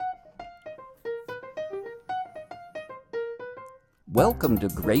Welcome to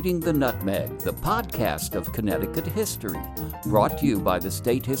Grating the Nutmeg, the podcast of Connecticut history, brought to you by the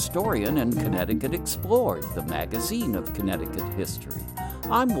State Historian and Connecticut Explored, the magazine of Connecticut history.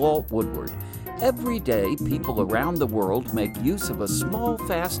 I'm Walt Woodward. Every day, people around the world make use of a small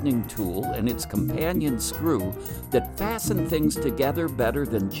fastening tool and its companion screw that fasten things together better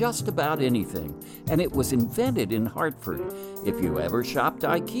than just about anything, and it was invented in Hartford. If you ever shopped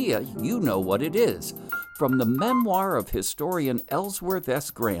IKEA, you know what it is. From the memoir of historian Ellsworth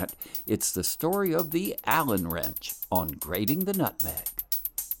S. Grant, it's the story of the Allen wrench on Grating the Nutmeg.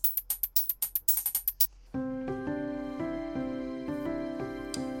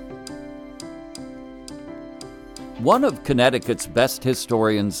 One of Connecticut's best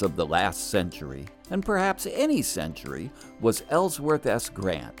historians of the last century, and perhaps any century, was Ellsworth S.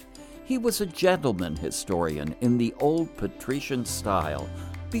 Grant. He was a gentleman historian in the old patrician style,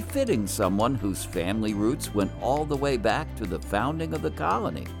 befitting someone whose family roots went all the way back to the founding of the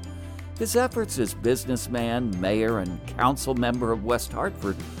colony. His efforts as businessman, mayor, and council member of West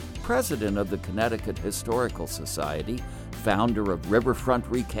Hartford, president of the Connecticut Historical Society, founder of Riverfront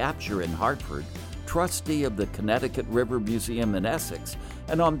Recapture in Hartford, trustee of the Connecticut River Museum in Essex,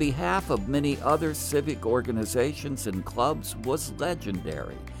 and on behalf of many other civic organizations and clubs, was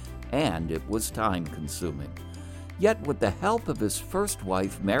legendary, and it was time-consuming. Yet with the help of his first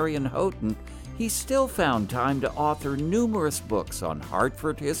wife, Marion Houghton, he still found time to author numerous books on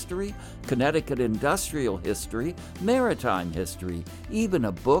Hartford history, Connecticut industrial history, maritime history, even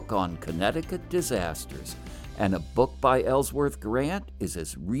a book on Connecticut disasters. And a book by Ellsworth Grant is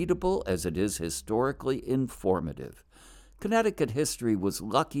as readable as it is historically informative. Connecticut history was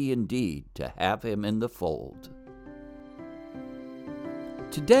lucky indeed to have him in the fold.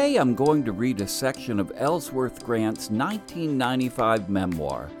 Today I'm going to read a section of Ellsworth Grant's 1995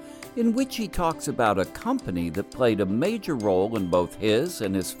 memoir, in which he talks about a company that played a major role in both his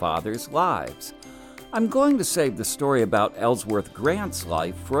and his father's lives. I'm going to save the story about Ellsworth Grant's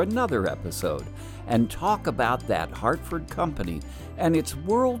life for another episode, and talk about that Hartford company and its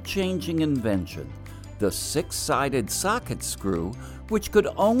world-changing invention, the six-sided socket screw, which could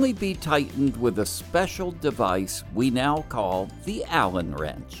only be tightened with a special device we now call the Allen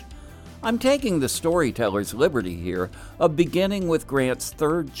wrench. I'm taking the storyteller's liberty here of beginning with Grant's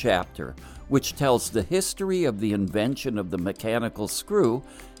third chapter, which tells the history of the invention of the mechanical screw,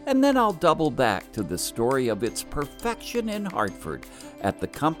 and then I'll double back to the story of its perfection in Hartford at the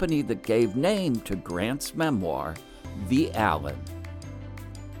company that gave name to Grant's memoir, the Allen.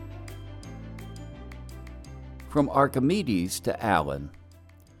 From Archimedes to Allen.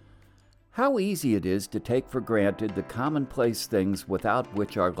 How easy it is to take for granted the commonplace things without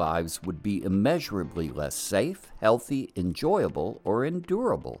which our lives would be immeasurably less safe, healthy, enjoyable, or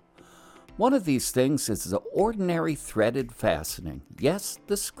endurable. One of these things is the ordinary threaded fastening. Yes,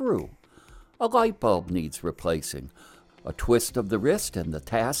 the screw. A light bulb needs replacing. A twist of the wrist and the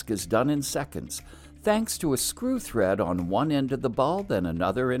task is done in seconds, thanks to a screw thread on one end of the bulb and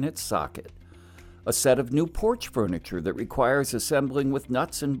another in its socket. A set of new porch furniture that requires assembling with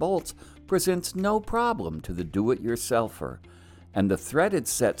nuts and bolts presents no problem to the do-it-yourselfer, and the threaded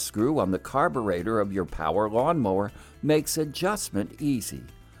set screw on the carburetor of your power lawnmower makes adjustment easy.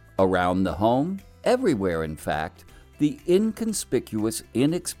 Around the home, everywhere in fact, the inconspicuous,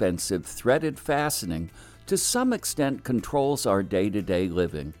 inexpensive threaded fastening to some extent controls our day-to-day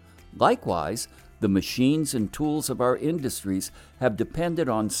living. Likewise, the machines and tools of our industries have depended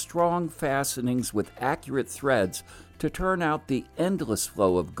on strong fastenings with accurate threads to turn out the endless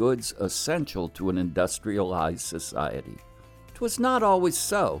flow of goods essential to an industrialized society. 'Twas not always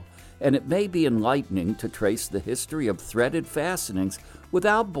so, and it may be enlightening to trace the history of threaded fastenings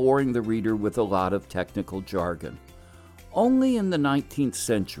without boring the reader with a lot of technical jargon. Only in the 19th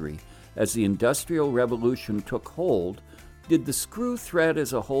century, as the Industrial Revolution took hold, did the screw thread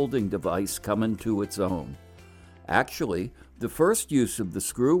as a holding device come into its own. Actually, the first use of the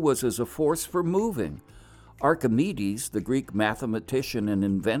screw was as a force for moving. Archimedes, the Greek mathematician and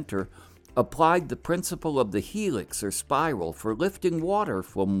inventor, applied the principle of the helix or spiral for lifting water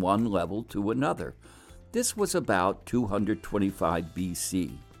from one level to another. This was about 225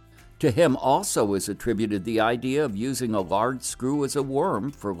 BC. To him also is attributed the idea of using a large screw as a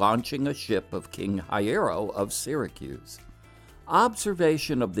worm for launching a ship of King Hiero of Syracuse.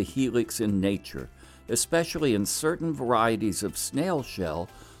 Observation of the helix in nature, especially in certain varieties of snail shell,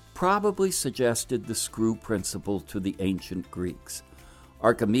 probably suggested the screw principle to the ancient Greeks.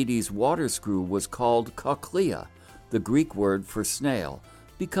 Archimedes' water screw was called cochlea, the Greek word for snail,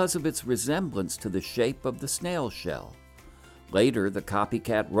 because of its resemblance to the shape of the snail shell. Later, the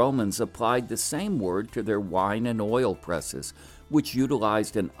copycat Romans applied the same word to their wine and oil presses, which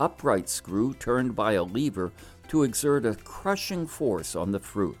utilized an upright screw turned by a lever to exert a crushing force on the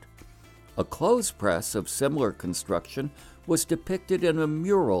fruit. A clothes press of similar construction was depicted in a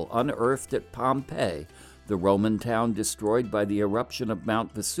mural unearthed at Pompeii, the Roman town destroyed by the eruption of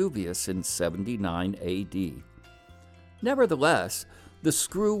Mount Vesuvius in 79 AD. Nevertheless, the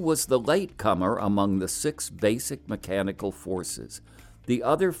screw was the latecomer among the 6 basic mechanical forces. The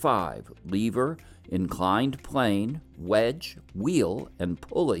other 5, lever, inclined plane, wedge, wheel, and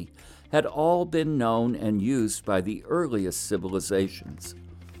pulley, had all been known and used by the earliest civilizations.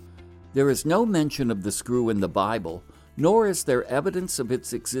 There is no mention of the screw in the Bible, nor is there evidence of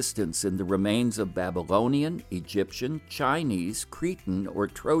its existence in the remains of Babylonian, Egyptian, Chinese, Cretan, or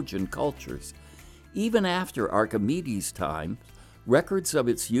Trojan cultures. Even after Archimedes' time, records of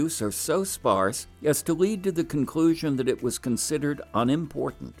its use are so sparse as to lead to the conclusion that it was considered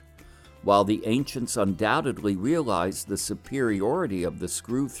unimportant. While the ancients undoubtedly realized the superiority of the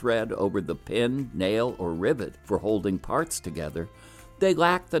screw thread over the pin, nail, or rivet for holding parts together, they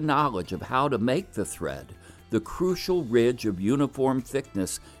lacked the knowledge of how to make the thread, the crucial ridge of uniform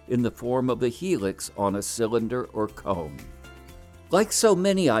thickness in the form of a helix on a cylinder or cone. Like so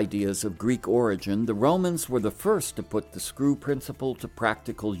many ideas of Greek origin, the Romans were the first to put the screw principle to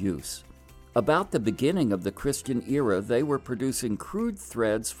practical use. About the beginning of the Christian era, they were producing crude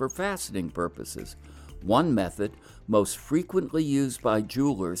threads for fastening purposes. One method, most frequently used by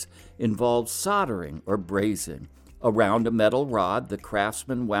jewelers, involved soldering or brazing. Around a metal rod, the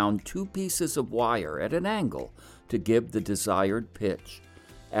craftsman wound 2 pieces of wire at an angle to give the desired pitch.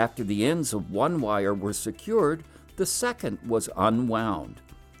 After the ends of one wire were secured, the second was unwound.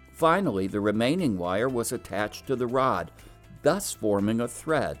 Finally, the remaining wire was attached to the rod, thus forming a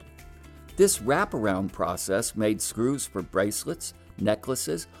thread. This wraparound process made screws for bracelets,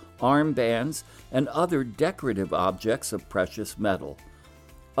 necklaces, armbands, and other decorative objects of precious metal.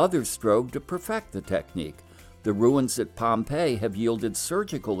 Others strove to perfect the technique. The ruins at Pompeii have yielded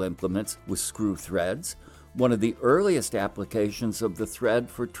surgical implements with screw threads, one of the earliest applications of the thread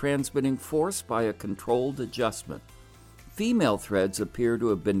for transmitting force by a controlled adjustment. Female threads appear to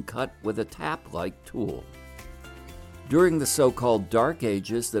have been cut with a tap-like tool. During the so-called Dark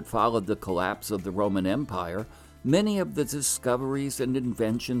Ages that followed the collapse of the Roman Empire, many of the discoveries and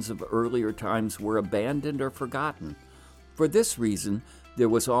inventions of earlier times were abandoned or forgotten. For this reason, there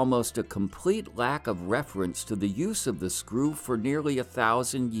was almost a complete lack of reference to the use of the screw for nearly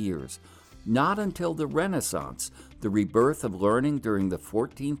 1,000 years. Not until the Renaissance, the rebirth of learning during the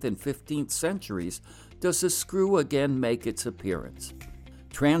 14th and 15th centuries, does the screw again make its appearance.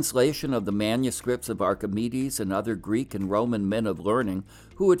 Translation of the manuscripts of Archimedes and other Greek and Roman men of learning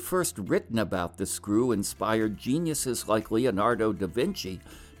who had first written about the screw inspired geniuses like Leonardo da Vinci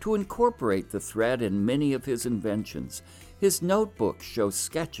to incorporate the thread in many of his inventions. His notebooks show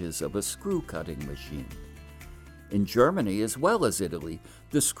sketches of a screw-cutting machine. In Germany as well as Italy,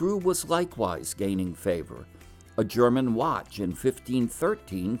 the screw was likewise gaining favor. A German watch in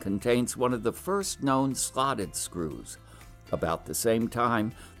 1513 contains one of the first known slotted screws. About the same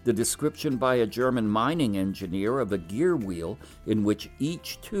time, the description by a German mining engineer of a gear wheel in which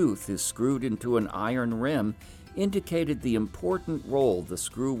each tooth is screwed into an iron rim indicated the important role the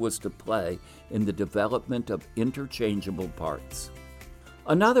screw was to play in the development of interchangeable parts.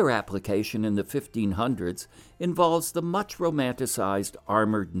 Another application in the 1500s involves the much romanticized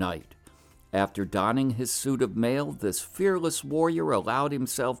armored knight. After donning his suit of mail, this fearless warrior allowed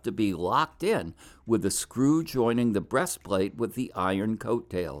himself to be locked in with a screw joining the breastplate with the iron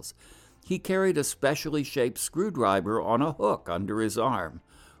coattails. He carried a specially shaped screwdriver on a hook under his arm.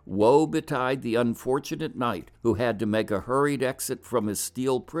 Woe betide the unfortunate knight who had to make a hurried exit from his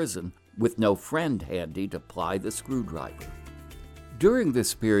steel prison with no friend handy to ply the screwdriver. During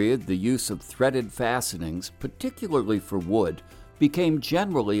this period, the use of threaded fastenings, particularly for wood, became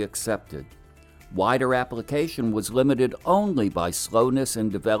generally accepted. Wider application was limited only by slowness in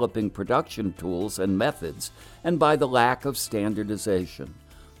developing production tools and methods and by the lack of standardization.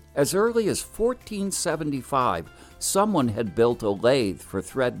 As early as 1475, someone had built a lathe for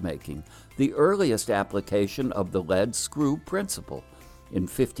thread making, the earliest application of the lead screw principle. In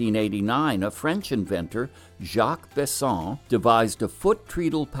 1589, a French inventor, Jacques Besson, devised a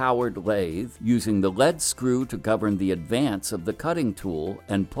foot-treadle-powered lathe using the lead screw to govern the advance of the cutting tool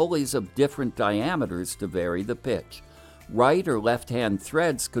and pulleys of different diameters to vary the pitch. Right or left-hand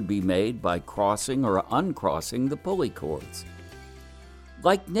threads could be made by crossing or uncrossing the pulley cords.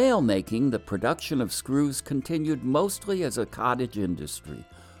 Like nail making, the production of screws continued mostly as a cottage industry.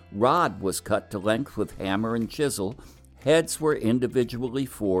 Rod was cut to length with hammer and chisel, Heads were individually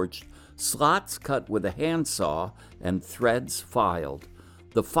forged, slots cut with a handsaw, and threads filed.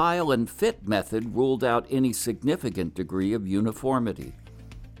 The file and fit method ruled out any significant degree of uniformity.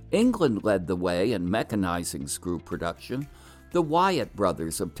 England led the way in mechanizing screw production. The Wyatt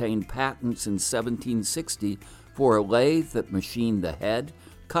brothers obtained patents in 1760 for a lathe that machined the head,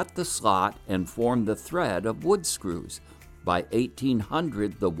 cut the slot, and formed the thread of wood screws. By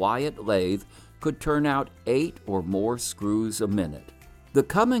 1800, the Wyatt lathe could turn out 8 or more screws a minute. The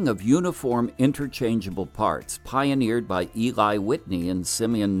coming of uniform interchangeable parts, pioneered by Eli Whitney and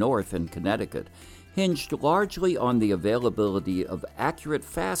Simeon North in Connecticut, hinged largely on the availability of accurate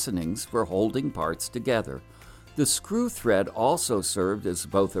fastenings for holding parts together. The screw thread also served as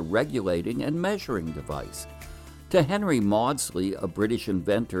both a regulating and measuring device. To Henry Maudslay, a British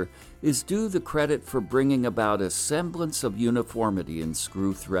inventor, is due the credit for bringing about a semblance of uniformity in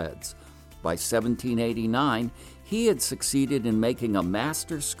screw threads. By 1789, he had succeeded in making a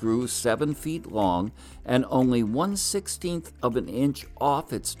master screw 7 feet long and only 1/16 of an inch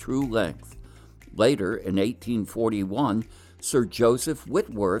off its true length. Later, in 1841, Sir Joseph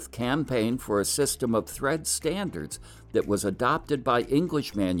Whitworth campaigned for a system of thread standards that was adopted by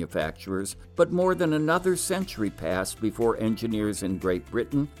English manufacturers, but more than another century passed before engineers in Great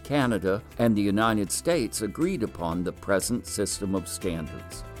Britain, Canada, and the United States agreed upon the present system of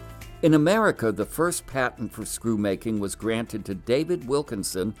standards. In America, the first patent for screw making was granted to David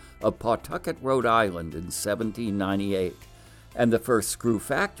Wilkinson of Pawtucket, Rhode Island in 1798, and the first screw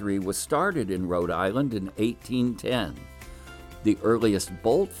factory was started in Rhode Island in 1810. The earliest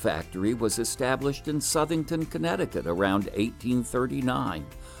bolt factory was established in Southington, Connecticut around 1839.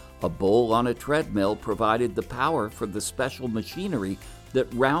 A bowl on a treadmill provided the power for the special machinery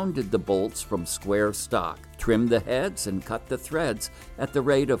that rounded the bolts from square stock, trimmed the heads, and cut the threads at the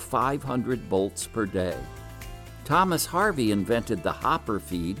rate of 500 bolts per day. Thomas Harvey invented the hopper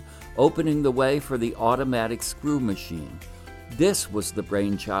feed, opening the way for the automatic screw machine. This was the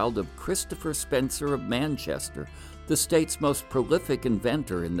brainchild of Christopher Spencer of Manchester, the state's most prolific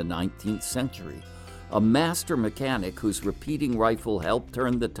inventor in the 19th century. A master mechanic whose repeating rifle helped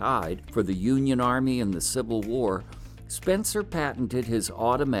turn the tide for the Union Army in the Civil War, Spencer patented his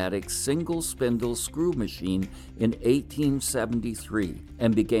automatic single-spindle screw machine in 1873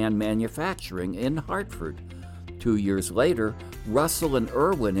 and began manufacturing in Hartford. 2 years later, Russell and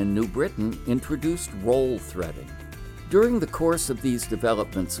Irwin in New Britain introduced roll threading. During the course of these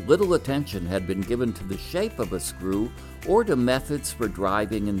developments, little attention had been given to the shape of a screw or to methods for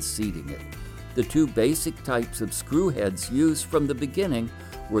driving and seating it. The two basic types of screw heads used from the beginning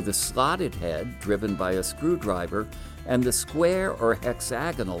were the slotted head, driven by a screwdriver, and the square or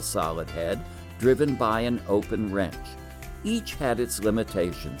hexagonal solid head, driven by an open wrench. Each had its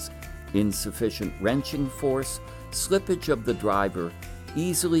limitations: insufficient wrenching force, slippage of the driver,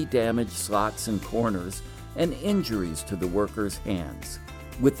 easily damaged slots and corners, and injuries to the worker's hands.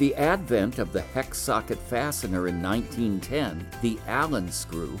 With the advent of the hex socket fastener in 1910, the Allen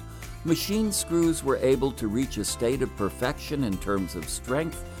screw, machine screws were able to reach a state of perfection in terms of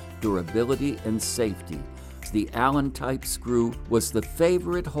strength, durability, and safety. The Allen-type screw was the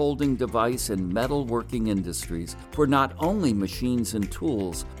favorite holding device in metalworking industries for not only machines and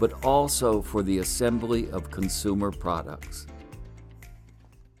tools, but also for the assembly of consumer products.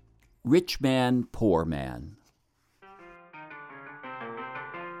 Rich Man, Poor Man.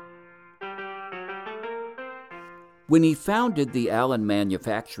 When he founded the Allen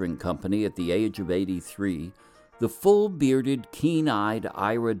Manufacturing Company at the age of 83, the full-bearded, keen-eyed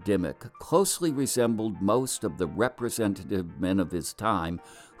Ira Dimmock closely resembled most of the representative men of his time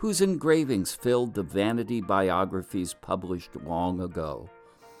whose engravings filled the vanity biographies published long ago.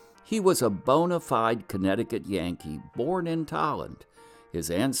 He was a bona fide Connecticut Yankee, born in Tolland. His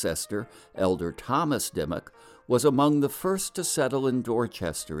ancestor, Elder Thomas Dimmock, was among the first to settle in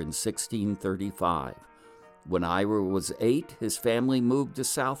Dorchester in 1635. When Ira was 8, his family moved to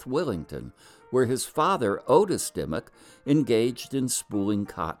South Willington, where his father, Otis Dimmock, engaged in spooling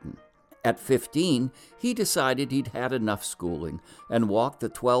cotton. At 15, he decided he'd had enough schooling and walked the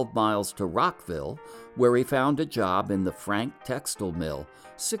 12 miles to Rockville, where he found a job in the Frank Textile Mill,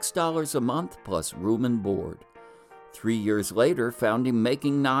 $6 a month plus room and board. 3 years later found him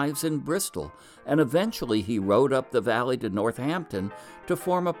making knives in Bristol, and eventually he rode up the valley to Northampton to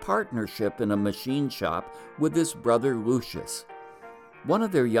form a partnership in a machine shop with his brother Lucius. One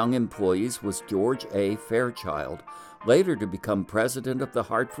of their young employees was George A. Fairchild, later to become president of the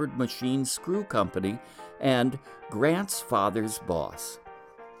Hartford Machine Screw Company and Grant's father's boss.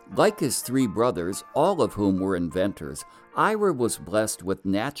 Like his 3 brothers, all of whom were inventors, Ira was blessed with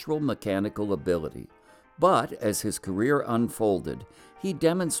natural mechanical ability. But as his career unfolded, he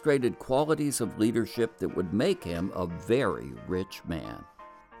demonstrated qualities of leadership that would make him a very rich man.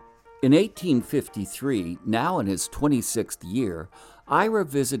 In 1853, now in his 26th year, Ira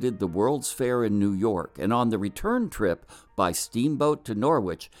visited the World's Fair in New York, and on the return trip by steamboat to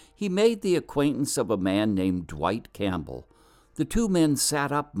Norwich, he made the acquaintance of a man named Dwight Campbell. The two men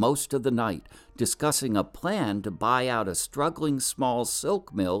sat up most of the night, discussing a plan to buy out a struggling small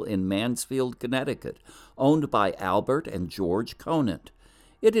silk mill in Mansfield, Connecticut, owned by Albert and George Conant.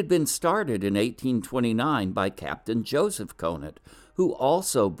 It had been started in 1829 by Captain Joseph Conant, who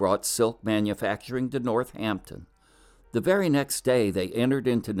also brought silk manufacturing to Northampton. The very next day they entered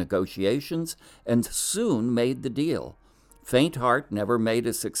into negotiations and soon made the deal. Faint heart never made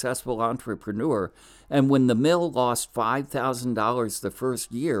a successful entrepreneur, and when the mill lost $5,000 the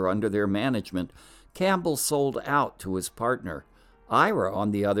first year under their management, Campbell sold out to his partner. Ira, on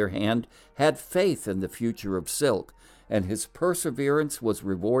the other hand, had faith in the future of silk, and his perseverance was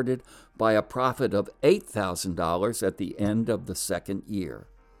rewarded by a profit of $8,000 at the end of the second year.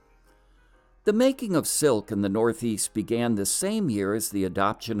 The making of silk in the Northeast began the same year as the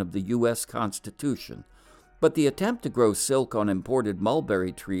adoption of the U.S. Constitution, but the attempt to grow silk on imported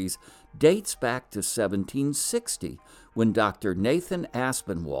mulberry trees dates back to 1760, when Dr. Nathan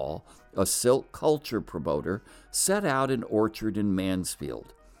Aspinwall, a silk culture promoter, set out an orchard in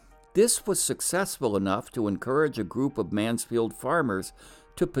Mansfield. This was successful enough to encourage a group of Mansfield farmers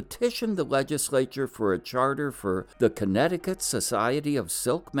to petition the legislature for a charter for the Connecticut Society of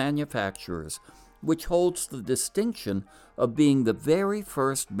Silk Manufacturers, which holds the distinction of being the very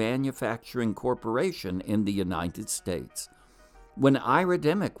first manufacturing corporation in the United States. When Ira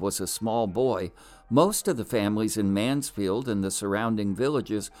Dimmick was a small boy, most of the families in Mansfield and the surrounding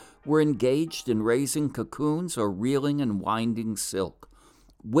villages were engaged in raising cocoons or reeling and winding silk.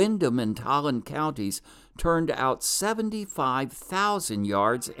 Windham and Tolland counties turned out 75,000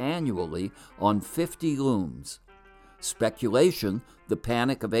 yards annually on 50 looms. Speculation, the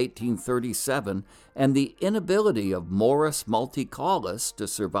Panic of 1837, and the inability of Morus multicaulis to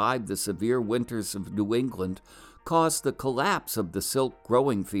survive the severe winters of New England caused the collapse of the silk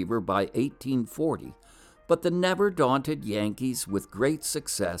growing fever by 1840, but the never-daunted Yankees, with great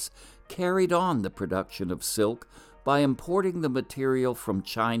success, carried on the production of silk by importing the material from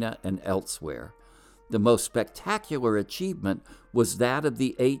China and elsewhere. The most spectacular achievement was that of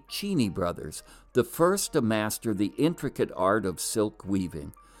the 8 Cheney brothers, the first to master the intricate art of silk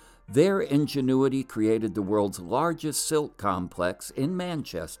weaving. Their ingenuity created the world's largest silk complex in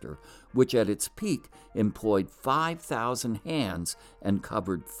Manchester, which at its peak employed 5,000 hands and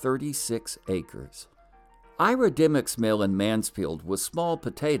covered 36 acres. Ira Dimmick's mill in Mansfield was small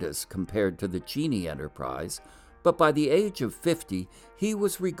potatoes compared to the Cheney enterprise, but by the age of 50, he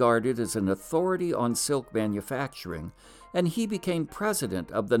was regarded as an authority on silk manufacturing, and he became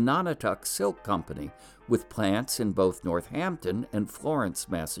president of the Nonotuck Silk Company, with plants in both Northampton and Florence,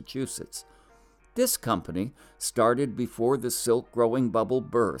 Massachusetts. This company, started before the silk-growing bubble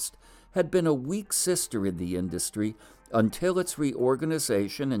burst, had been a weak sister in the industry until its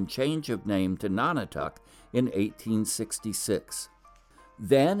reorganization and change of name to Nonotuck in 1866.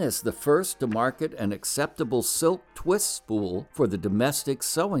 Then, as the first to market an acceptable silk twist spool for the domestic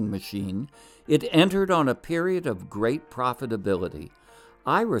sewing machine, it entered on a period of great profitability.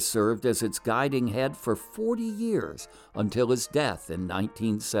 Ira served as its guiding head for 40 years until his death in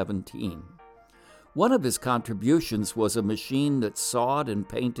 1917. One of his contributions was a machine that sawed and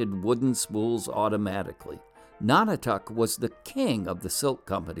painted wooden spools automatically. Nonotuck was the king of the silk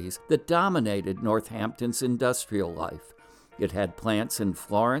companies that dominated Northampton's industrial life. It had plants in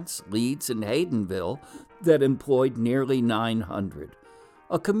Florence, Leeds, and Haydenville that employed nearly 900.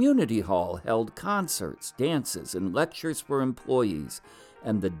 A community hall held concerts, dances, and lectures for employees,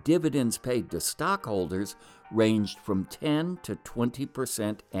 and the dividends paid to stockholders ranged from 10 to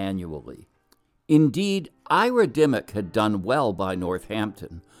 20% annually. Indeed, Ira Dimmick had done well by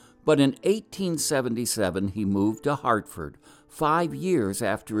Northampton, but in 1877 he moved to Hartford, 5 years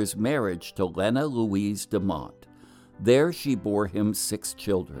after his marriage to Lena Louise Demont. There she bore him 6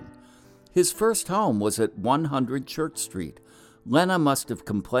 children. His first home was at 100 Church Street. Lena must have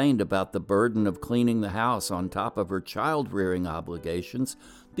complained about the burden of cleaning the house on top of her child-rearing obligations,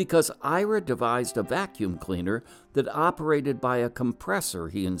 because Ira devised a vacuum cleaner that operated by a compressor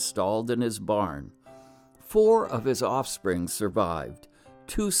he installed in his barn. 4 of his offspring survived: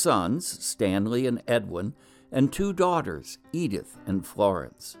 2 sons, Stanley and Edwin, and 2 daughters, Edith and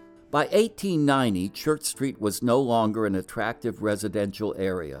Florence. By 1890, Church Street was no longer an attractive residential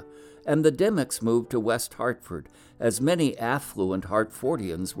area, and the Dimmicks moved to West Hartford, as many affluent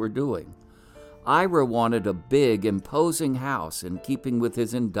Hartfordians were doing. Ira wanted a big, imposing house in keeping with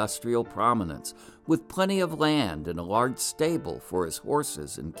his industrial prominence, with plenty of land and a large stable for his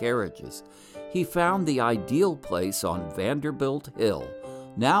horses and carriages. He found the ideal place on Vanderbilt Hill,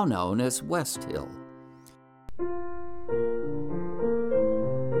 now known as West Hill.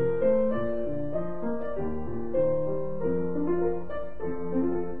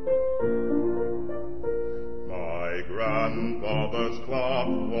 Grandfather's clock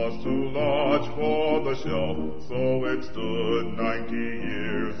was too large for the shelf, so it stood 90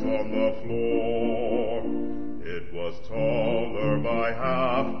 years on the floor. It was taller by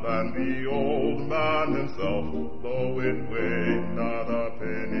half than the old man himself, though it weighed not a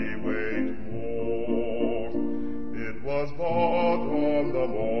pennyweight more. It was bought on the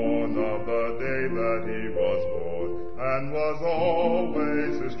morn of the day that he was born, and was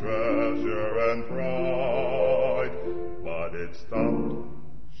always his treasure and pride. But it stopped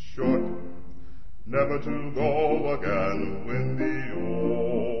short, never to go again when the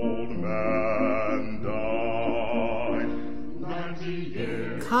old man died. 90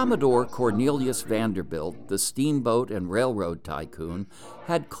 years. Commodore Cornelius Vanderbilt, the steamboat and railroad tycoon,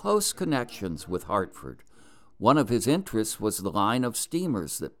 had close connections with Hartford. One of his interests was the line of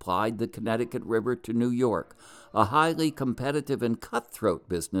steamers that plied the Connecticut River to New York, a highly competitive and cutthroat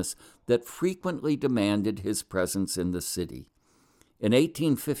business that frequently demanded his presence in the city. In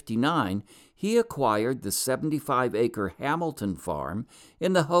 1859, he acquired the 75-acre Hamilton farm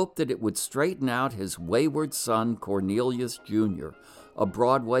in the hope that it would straighten out his wayward son Cornelius Jr., a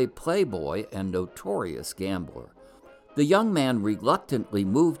Broadway playboy and notorious gambler. The young man reluctantly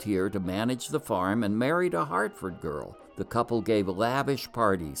moved here to manage the farm and married a Hartford girl. The couple gave lavish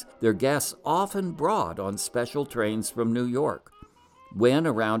parties, their guests often brought on special trains from New York. When,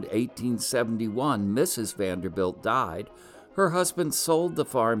 around 1871, Mrs. Vanderbilt died, her husband sold the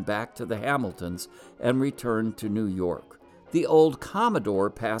farm back to the Hamiltons and returned to New York. The old Commodore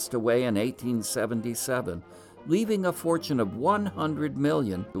passed away in 1877, leaving a fortune of $100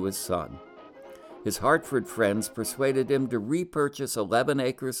 million to his son. His Hartford friends persuaded him to repurchase 11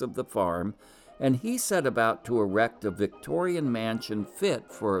 acres of the farm, and he set about to erect a Victorian mansion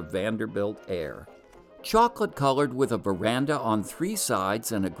fit for a Vanderbilt heir. Chocolate-colored with a veranda on 3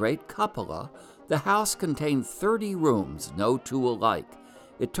 sides and a great cupola, the house contained 30 rooms, no two alike.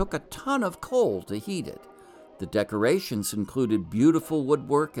 It took a ton of coal to heat it. The decorations included beautiful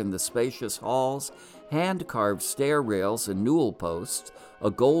woodwork in the spacious halls, hand-carved stair rails and newel posts, a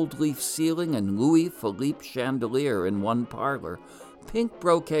gold-leaf ceiling and Louis Philippe chandelier in one parlor, pink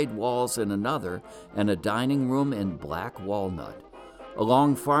brocade walls in another, and a dining room in black walnut.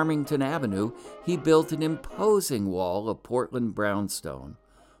 Along Farmington Avenue, he built an imposing wall of Portland brownstone.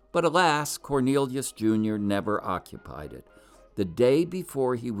 But alas, Cornelius Jr. never occupied it. The day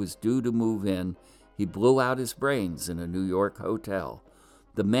before he was due to move in, he blew out his brains in a New York hotel.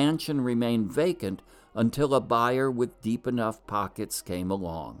 The mansion remained vacant until a buyer with deep enough pockets came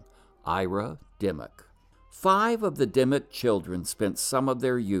along, Ira Dimmock. 5 of the Dimmock children spent some of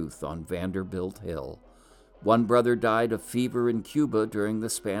their youth on Vanderbilt Hill. One brother died of fever in Cuba during the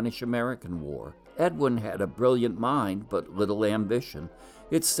Spanish-American War. Edwin had a brilliant mind but little ambition.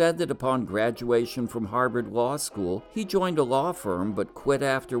 It's said that upon graduation from Harvard Law School, he joined a law firm but quit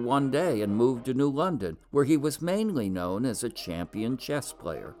after one day and moved to New London, where he was mainly known as a champion chess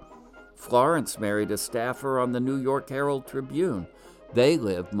player. Florence married a staffer on the New York Herald Tribune. They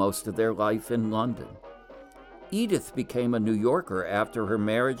lived most of their life in London. Edith became a New Yorker after her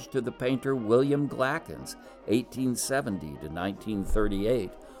marriage to the painter William Glackens, 1870 to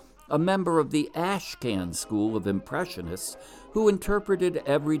 1938, a member of the Ashcan school of Impressionists who interpreted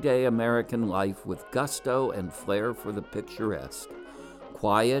everyday American life with gusto and flair for the picturesque.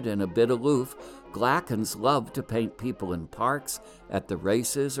 Quiet and a bit aloof, Glackens loved to paint people in parks, at the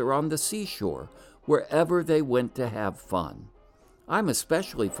races, or on the seashore, wherever they went to have fun. I'm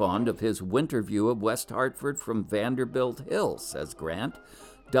especially fond of his winter view of West Hartford from Vanderbilt Hill, says Grant,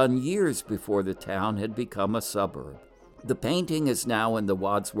 done years before the town had become a suburb. The painting is now in the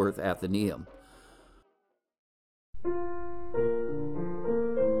Wadsworth Atheneum.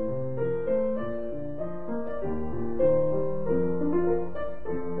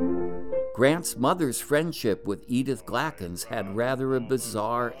 Grant's mother's friendship with Edith Glackens had rather a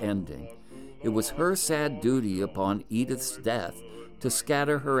bizarre ending. It was her sad duty upon Edith's death to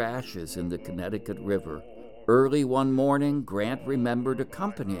scatter her ashes in the Connecticut River. Early one morning, Grant remembered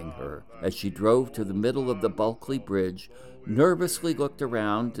accompanying her as she drove to the middle of the Bulkley Bridge, nervously looked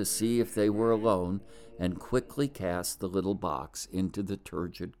around to see if they were alone, and quickly cast the little box into the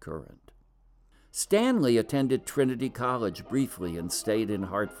turgid current. Stanley attended Trinity College briefly and stayed in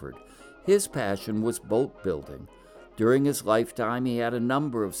Hartford. His passion was boat building. During his lifetime, he had a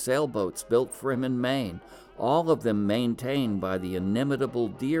number of sailboats built for him in Maine, all of them maintained by the inimitable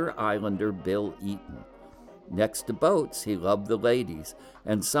Deer Islander Bill Eaton. Next to boats, he loved the ladies,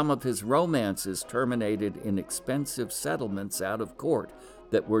 and some of his romances terminated in expensive settlements out of court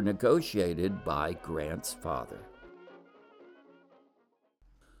that were negotiated by Grant's father.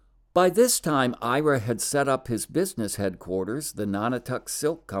 By this time, Ira had set up his business headquarters, the Nonotuck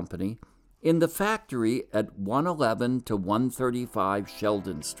Silk Company, in the factory at 111 to 135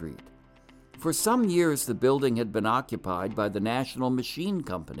 Sheldon Street. For some years, the building had been occupied by the National Machine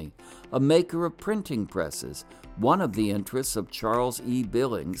Company, a maker of printing presses, one of the interests of Charles E.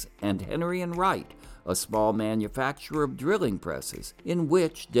 Billings, and Henry and Wright, a small manufacturer of drilling presses, in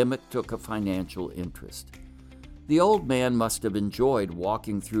which Dimmock took a financial interest. The old man must have enjoyed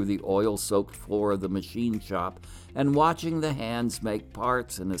walking through the oil-soaked floor of the machine shop and watching the hands make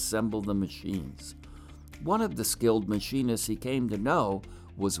parts and assemble the machines. One of the skilled machinists he came to know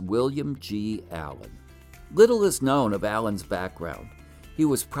was William G. Allen. Little is known of Allen's background. He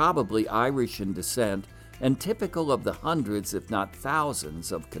was probably Irish in descent and typical of the hundreds, if not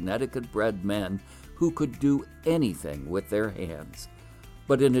thousands, of Connecticut-bred men who could do anything with their hands.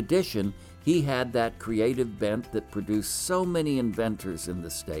 But in addition, he had that creative bent that produced so many inventors in the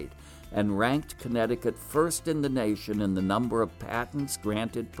state and ranked Connecticut first in the nation in the number of patents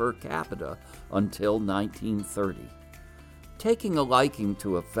granted per capita until 1930. Taking a liking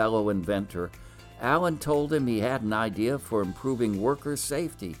to a fellow inventor, Allen told him he had an idea for improving workers'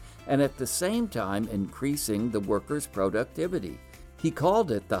 safety and at the same time increasing the workers' productivity. He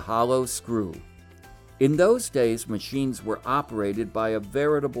called it the hollow screw. In those days, machines were operated by a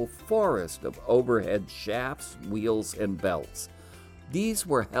veritable forest of overhead shafts, wheels, and belts. These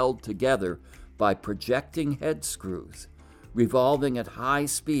were held together by projecting head screws. Revolving at high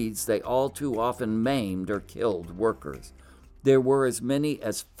speeds, they all too often maimed or killed workers. There were as many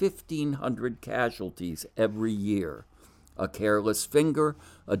as 1,500 casualties every year. A careless finger,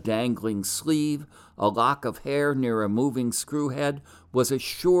 a dangling sleeve, a lock of hair near a moving screw head was a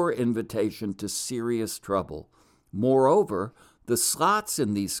sure invitation to serious trouble. Moreover, the slots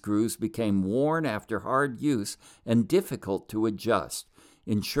in these screws became worn after hard use and difficult to adjust.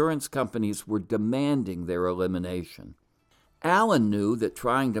 Insurance companies were demanding their elimination. Allen knew that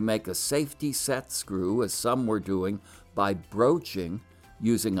trying to make a safety set screw, as some were doing, by broaching,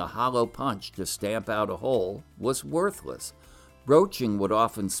 using a hollow punch to stamp out a hole, was worthless. Broaching would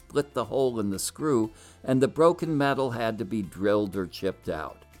often split the hole in the screw, and the broken metal had to be drilled or chipped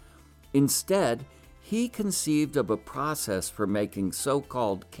out. Instead, he conceived of a process for making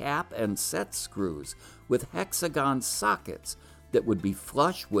so-called cap and set screws with hexagon sockets that would be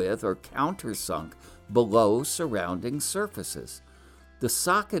flush with or countersunk below surrounding surfaces. The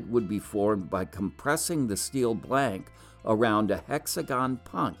socket would be formed by compressing the steel blank around a hexagon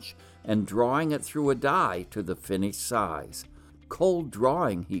punch and drawing it through a die to the finished size. Cold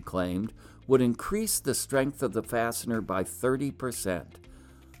drawing, he claimed, would increase the strength of the fastener by 30%.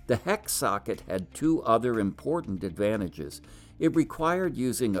 The hex socket had two other important advantages. It required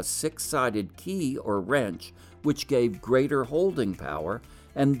using a six-sided key or wrench, which gave greater holding power,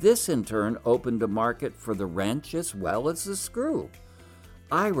 and this in turn opened a market for the wrench as well as the screw.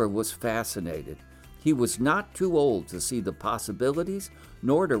 Ira was fascinated. He was not too old to see the possibilities,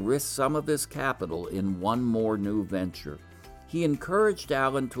 nor to risk some of his capital in one more new venture. He encouraged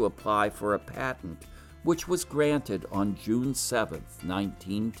Allen to apply for a patent, which was granted on June 7,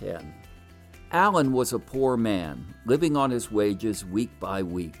 1910. Allen was a poor man, living on his wages week by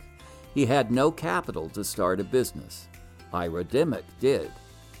week. He had no capital to start a business. Ira Dimmock did.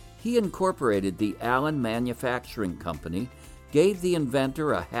 He incorporated the Allen Manufacturing Company, gave the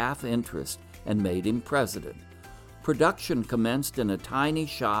inventor a half interest, and made him president. Production commenced in a tiny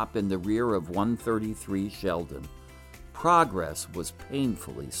shop in the rear of 133 Sheldon. Progress was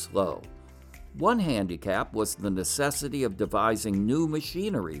painfully slow. One handicap was the necessity of devising new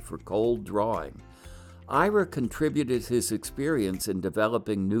machinery for cold drawing. Ira contributed his experience in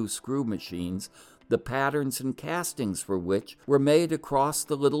developing new screw machines, the patterns and castings for which were made across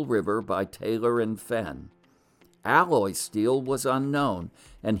the Little River by Taylor and Fenn. Alloy steel was unknown,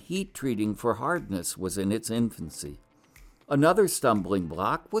 and heat treating for hardness was in its infancy. Another stumbling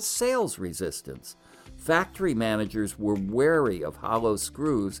block was sales resistance. Factory managers were wary of hollow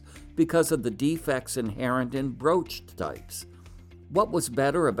screws because of the defects inherent in broached types. What was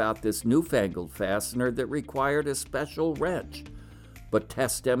better about this newfangled fastener that required a special wrench? But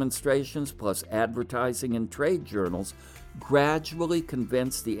test demonstrations plus advertising in trade journals gradually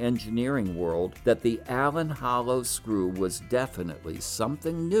convinced the engineering world that the Allen hollow screw was definitely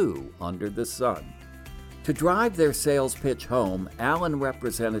something new under the sun. To drive their sales pitch home, Allen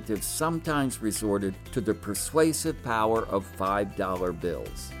representatives sometimes resorted to the persuasive power of $5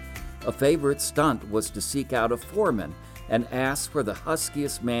 bills. A favorite stunt was to seek out a foreman and ask for the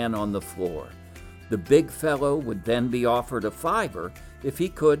huskiest man on the floor. The big fellow would then be offered a $5 if he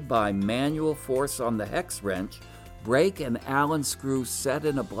could, by manual force on the hex wrench, break an Allen screw set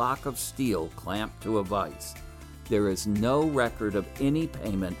in a block of steel clamped to a vise. There is no record of any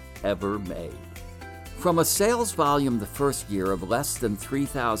payment ever made. From a sales volume the first year of less than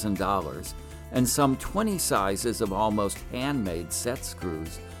 $3,000 and some 20 sizes of almost handmade set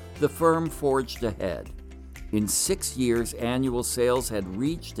screws, the firm forged ahead. In 6 years, annual sales had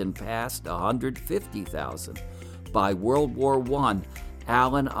reached and passed 150,000. By World War I,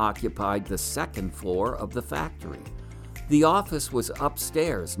 Allen occupied the second floor of the factory. The office was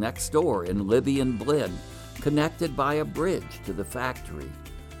upstairs next door in Libby and Blinn, connected by a bridge to the factory.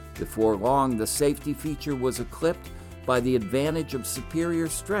 Before long, the safety feature was eclipsed by the advantage of superior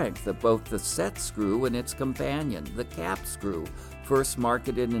strength of both the set screw and its companion, the cap screw, first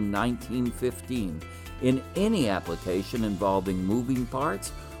marketed in 1915, in any application involving moving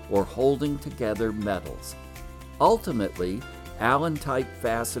parts or holding together metals. Ultimately, Allen-type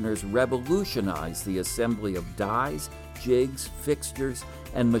fasteners revolutionized the assembly of dies, jigs, fixtures,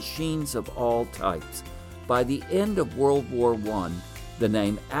 and machines of all types. By the end of World War I, the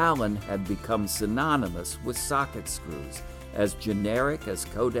name Allen had become synonymous with socket screws, as generic as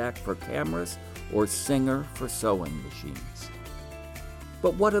Kodak for cameras or Singer for sewing machines.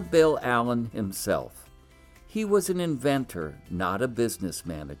 But what of Bill Allen himself? He was an inventor, not a business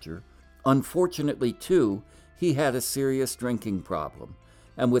manager. Unfortunately, too, he had a serious drinking problem,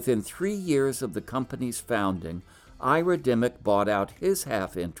 and within 3 years of the company's founding, Ira Dimmick bought out his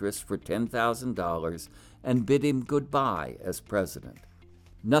half interest for $10,000 and bid him goodbye as president.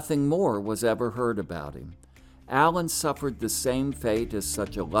 Nothing more was ever heard about him. Allen suffered the same fate as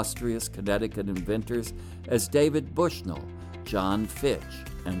such illustrious Connecticut inventors as David Bushnell, John Fitch,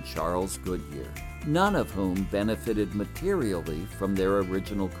 and Charles Goodyear, none of whom benefited materially from their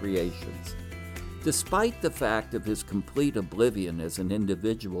original creations. Despite the fact of his complete oblivion as an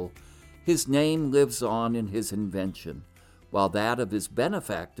individual, his name lives on in his invention, while that of his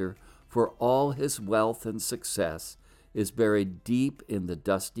benefactor, for all his wealth and success, is buried deep in the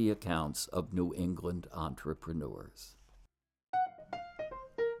dusty accounts of New England entrepreneurs.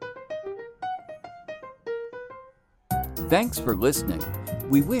 Thanks for listening.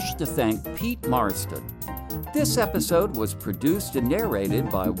 We wish to thank Pete Marston. This episode was produced and narrated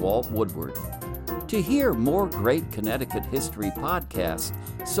by Walt Woodward. To hear more great Connecticut history podcasts,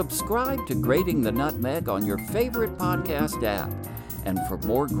 subscribe to Grating the Nutmeg on your favorite podcast app. And for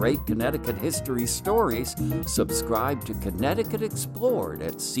more great Connecticut history stories, subscribe to Connecticut Explored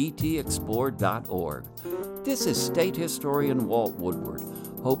at ctexplored.org. This is State Historian Walt Woodward,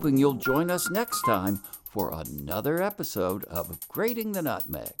 hoping you'll join us next time for another episode of Grating the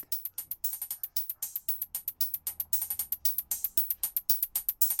Nutmeg.